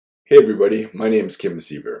Hey everybody, my name is Kim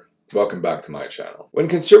Siever. Welcome back to my channel. When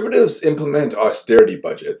conservatives implement austerity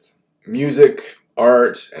budgets, music,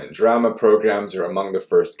 art, and drama programs are among the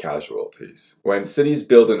first casualties. When cities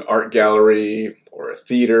build an art gallery, or a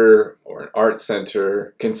theater, or an art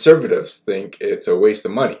center, conservatives think it's a waste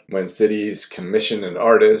of money. When cities commission an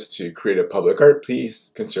artist to create a public art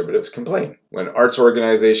piece, conservatives complain. When arts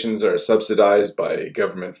organizations are subsidized by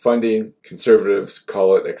government funding, conservatives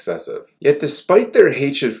call it excessive. Yet despite their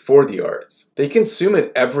hatred for the arts, they consume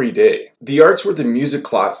it every day. The arts were the music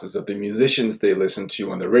classes of the musicians they listen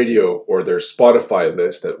to on the radio or their Spotify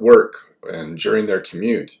list at work and during their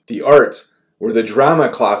commute. The art were the drama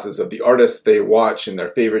classes of the artists they watch in their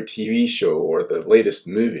favorite TV show or the latest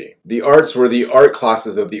movie. The arts were the art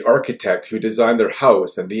classes of the architect who designed their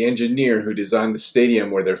house and the engineer who designed the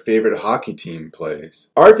stadium where their favorite hockey team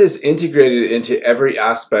plays. Art is integrated into every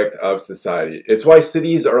aspect of society. It's why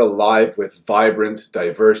cities are alive with vibrant,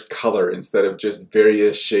 diverse color instead of just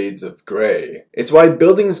various shades of gray. It's why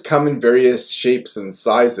buildings come in various shapes and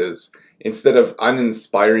sizes, instead of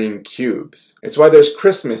uninspiring cubes. It's why there's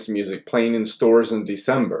Christmas music playing in stores in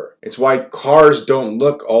December. It's why cars don't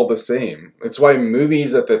look all the same. It's why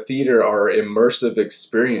movies at the theater are immersive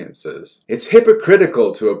experiences. It's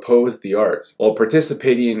hypocritical to oppose the arts while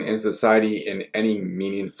participating in society in any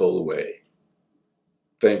meaningful way.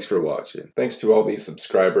 Thanks for watching. Thanks to all these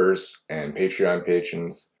subscribers and Patreon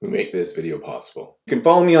patrons who make this video possible. You can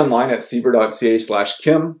follow me online at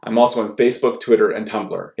siever.ca/Kim. I'm also on Facebook, Twitter, and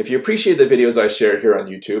Tumblr. If you appreciate the videos I share here on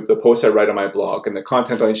YouTube, the posts I write on my blog, and the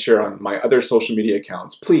content I share on my other social media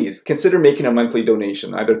accounts, please consider making a monthly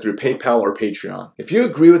donation either through PayPal or Patreon. If you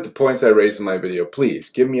agree with the points I raise in my video,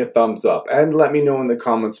 please give me a thumbs up and let me know in the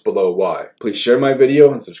comments below why. Please share my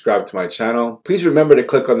video and subscribe to my channel. Please remember to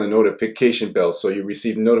click on the notification bell so you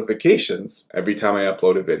receive notifications every time I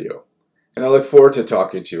upload a video. And I look forward to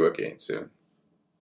talking to you again soon.